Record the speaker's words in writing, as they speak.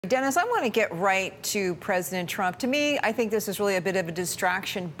Dennis, I want to get right to President Trump. To me, I think this is really a bit of a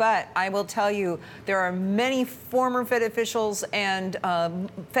distraction, but I will tell you there are many former Fed officials and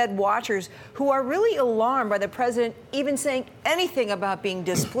Fed watchers who are really alarmed by the president even saying anything about being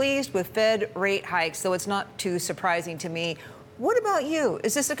displeased with Fed rate hikes, so it's not too surprising to me. What about you?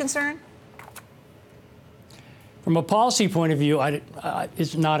 Is this a concern? From a policy point of view,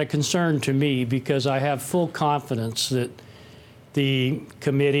 it's not a concern to me because I have full confidence that the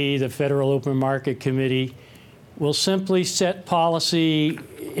committee, the Federal Open Market Committee, will simply set policy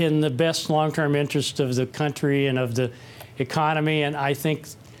in the best long-term interest of the country and of the economy, and I think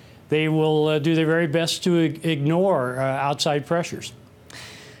they will do their very best to ignore outside pressures.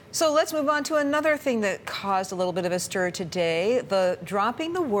 So let's move on to another thing that caused a little bit of a stir today, the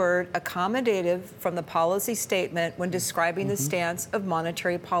dropping the word accommodative from the policy statement when describing the stance of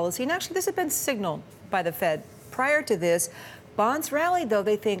monetary policy. And actually, this had been signaled by the Fed prior to this. Bonds rallied, though.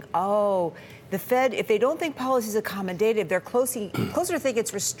 They think, oh, the Fed, if they don't think policy is accommodative, they're closer to think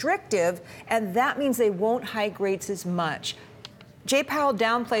it's restrictive, and that means they won't hike rates as much. Jay Powell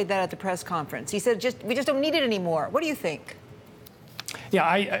downplayed that at the press conference. He said, we just don't need it anymore. What do you think? Yeah,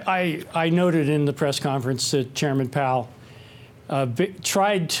 I noted in the press conference that Chairman Powell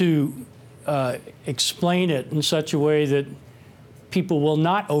tried to explain it in such a way that people will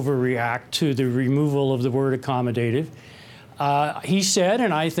not overreact to the removal of the word accommodative. He said,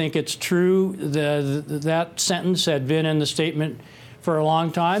 and I think it's true, that sentence had been in the statement for a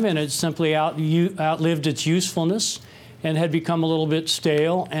long time, and it simply outlived its usefulness and had become a little bit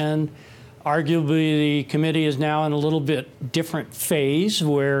stale. And arguably, the committee is now in a little bit different phase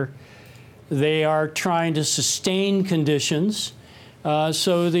where they are trying to sustain conditions.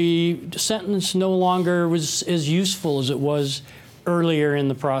 So the sentence no longer was as useful as it was earlier in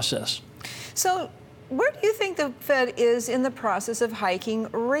the process. So where do you think the Fed is in the process of hiking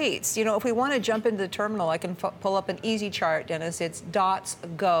rates? You know, if we want to jump into the terminal, I can pull up an easy chart, Dennis. It's dots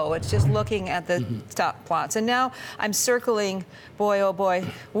go. It's just looking at the stop plots. And now I'm circling, boy, oh boy,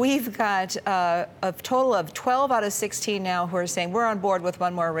 we've got a total of 12 out of 16 now who are saying we're on board with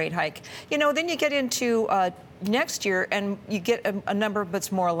one more rate hike. You know, then you get into next year and you get a number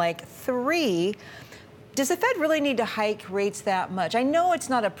that's more like 3. Does the Fed really need to hike rates that much? I know it's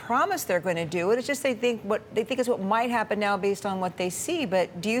not a promise they're going to do it. It's just they think is what might happen now based on what they see.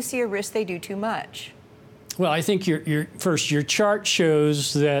 But do you see a risk they do too much? Well, I think your chart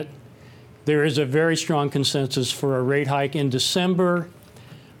shows that there is a very strong consensus for a rate hike in December,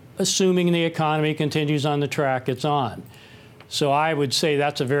 assuming the economy continues on the track it's on. So I would say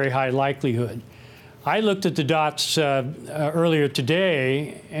that's a very high likelihood. I looked at the dots earlier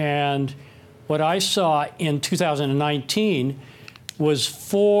today, and what I saw in 2019 was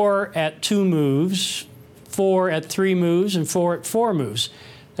 4 at 2 moves, 4 at 3 moves, and 4 at 4 moves.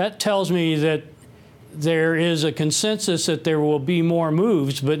 That tells me that there is a consensus that there will be more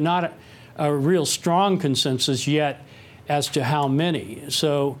moves, but not a real strong consensus yet as to how many.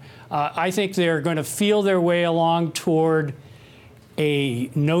 So I think they're going to feel their way along toward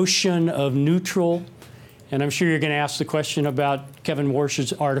a notion of neutral. And I'm sure you're going to ask the question about Kevin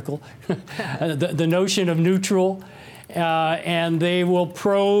Warsh's article, the notion of neutral, and they will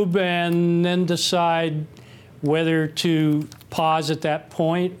probe and then decide whether to pause at that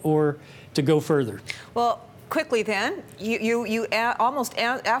point or to go further. Well, quickly then, you almost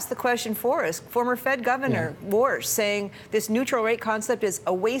asked the question for us. Former Fed Governor Warsh saying this neutral rate concept is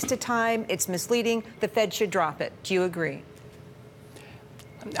a waste of time, it's misleading, the Fed should drop it. Do you agree?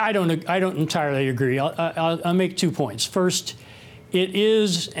 I don't entirely agree. I'll make 2 points. First, it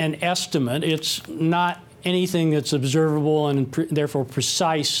is an estimate. It's not anything that's observable and therefore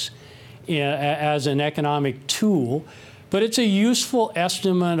precise as an economic tool, but it's a useful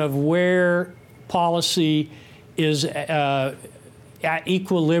estimate of where policy is at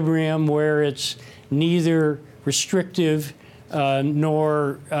equilibrium, where it's neither restrictive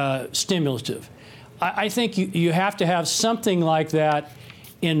nor stimulative. I think you have to have something like that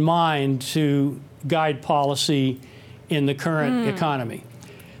in mind to guide policy in the current economy.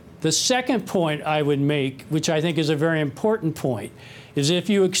 The second point I would make, which I think is a very important point, is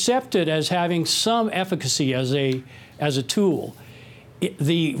if you accept it as having some efficacy as a tool,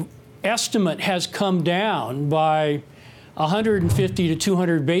 the estimate has come down by 150 to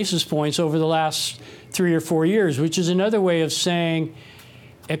 200 basis points over the last 3 or 4 years, which is another way of saying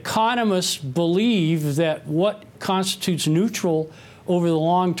economists believe that what constitutes neutral over the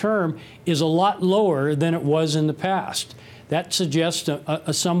long term is a lot lower than it was in the past. That suggests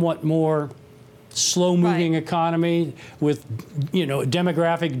a somewhat more slow-moving economy with,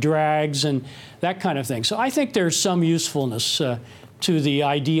 demographic drags and that kind of thing. So I think there's some usefulness to the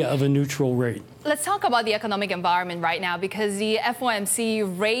idea of a neutral rate. Let's talk about the economic environment right now, because the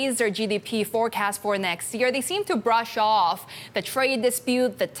FOMC raised their GDP forecast for next year. They seem to brush off the trade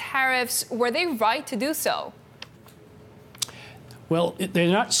dispute, the tariffs. Were they right to do so? Well,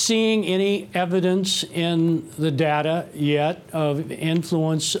 they're not seeing any evidence in the data yet of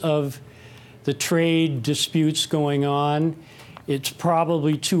influence of the trade disputes going on. It's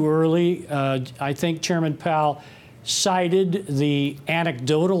probably too early. I think Chairman Powell cited the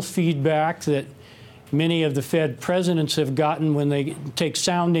anecdotal feedback that many of the Fed presidents have gotten when they take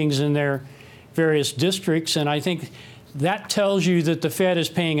soundings in their various districts. And I think that tells you that the Fed is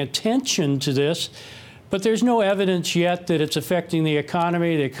paying attention to this. But there's no evidence yet that it's affecting the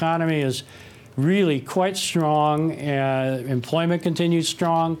economy. The economy is really quite strong. Employment continues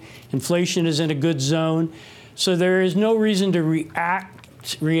strong. Inflation is in a good zone. So there is no reason to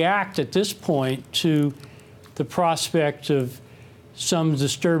react at this point to the prospect of some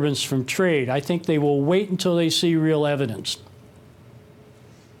disturbance from trade. I think they will wait until they see real evidence.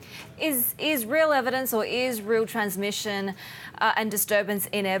 Is real evidence or is real transmission and disturbance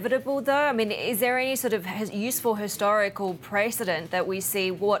inevitable, though? I mean, is there any sort of useful historical precedent that we see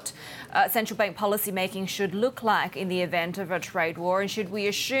what central bank policy making should look like in the event of a trade war? And should we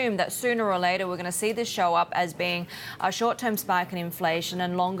assume that sooner or later we're going to see this show up as being a short-term spike in inflation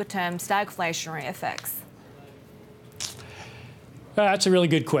and longer-term stagflationary effects? That's a really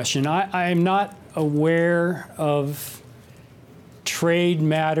good question. I am not aware of trade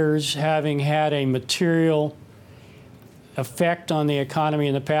matters having had a material effect on the economy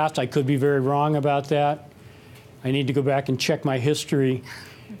in the past. I could be very wrong about that. I need to go back and check my history.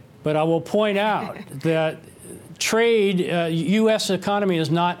 But I will point out that trade, U.S. economy is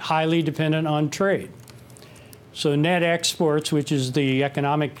not highly dependent on trade. So net exports, which is the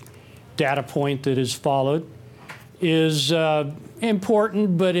economic data point that is followed, is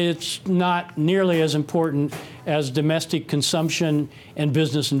important, but it's not nearly as important as domestic consumption and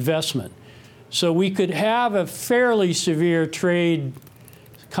business investment. So we could have a fairly severe trade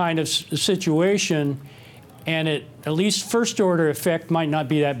kind of situation, and at least first-order effect might not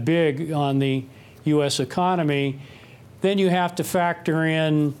be that big on the U.S. economy. Then you have to factor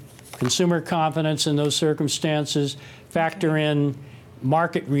in consumer confidence in those circumstances, factor in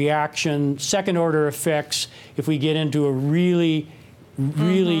market reaction, second-order effects if we get into a really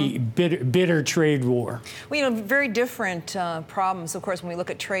bitter trade war. Well, very different problems, of course, when we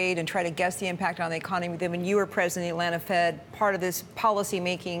look at trade and try to guess the impact on the economy than when you were president of the Atlanta Fed, part of this policy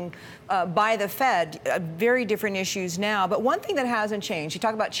making by the Fed. Very different issues now. But one thing that hasn't changed, you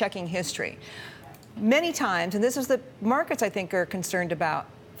talk about checking history. Many times, and this is the markets I think are concerned about,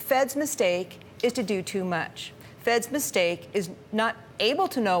 Fed's mistake is to do too much. Fed's mistake is not able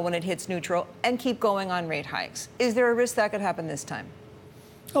to know when it hits neutral and keep going on rate hikes. Is there a risk that could happen this time?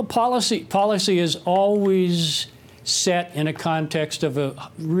 Well, policy is always set in a context of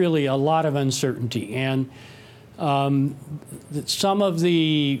really a lot of uncertainty, and some of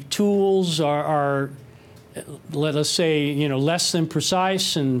the tools are let us say, less than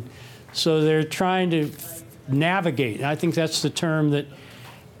precise, and so they're trying to navigate. And I think that's the term that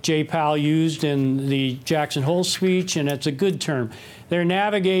Jay Powell used in the Jackson Hole speech, and it's a good term. They're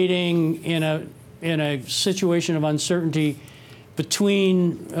navigating in a situation of uncertainty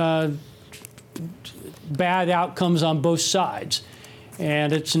between bad outcomes on both sides,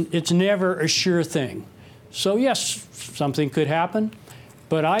 and it's never a sure thing. So yes, something could happen,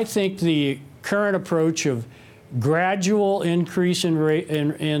 but I think the current approach of gradual increase in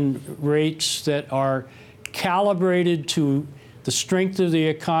rates that are calibrated to the strength of the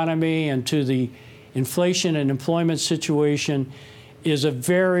economy and to the inflation and employment situation is a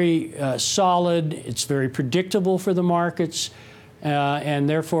very solid, it's very predictable for the markets, and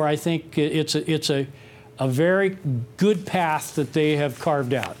therefore I think it's a very good path that they have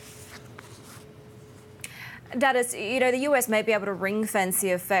carved out. Dennis, the US may be able to ring fence the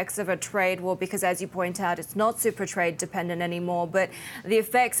effects of a trade war because, as you point out, it's not super trade dependent anymore, but the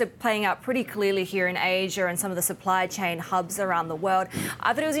effects are playing out pretty clearly here in Asia and some of the supply chain hubs around the world.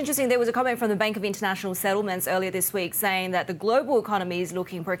 I thought it was interesting, there was a comment from the Bank of International Settlements earlier this week saying that the global economy is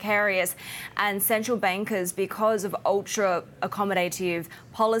looking precarious and central bankers, because of ultra accommodative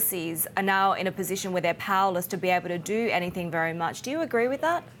policies, are now in a position where they're powerless to be able to do anything very much. Do you agree with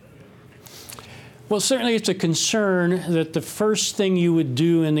that? Well, certainly it's a concern that the first thing you would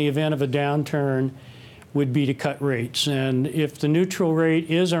do in the event of a downturn would be to cut rates. And if the neutral rate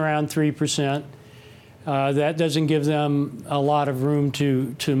is around 3%, that doesn't give them a lot of room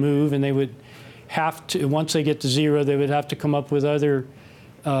to move. And they would have to, once they get to zero, they would have to come up with other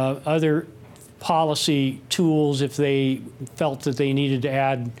policy tools if they felt that they needed to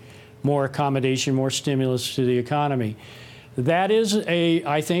add more accommodation, more stimulus to the economy. That is,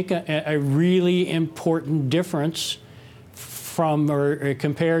 I think, a really important difference from or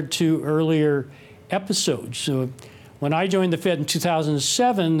compared to earlier episodes. So when I joined the Fed in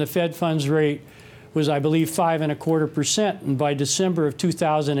 2007, the Fed funds rate was, I believe, 5.25%, and by December of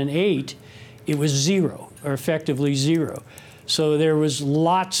 2008, it was zero, or effectively zero. So there was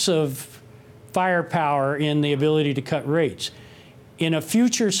lots of firepower in the ability to cut rates. In a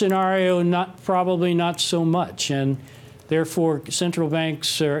future scenario, probably not so much, and therefore central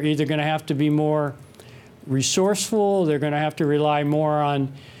banks are either going to have to be more resourceful, they're going to have to rely more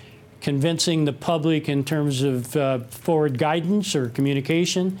on convincing the public in terms of forward guidance or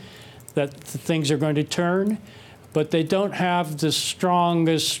communication that things are going to turn, but they don't have the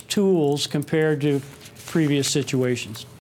strongest tools compared to previous situations.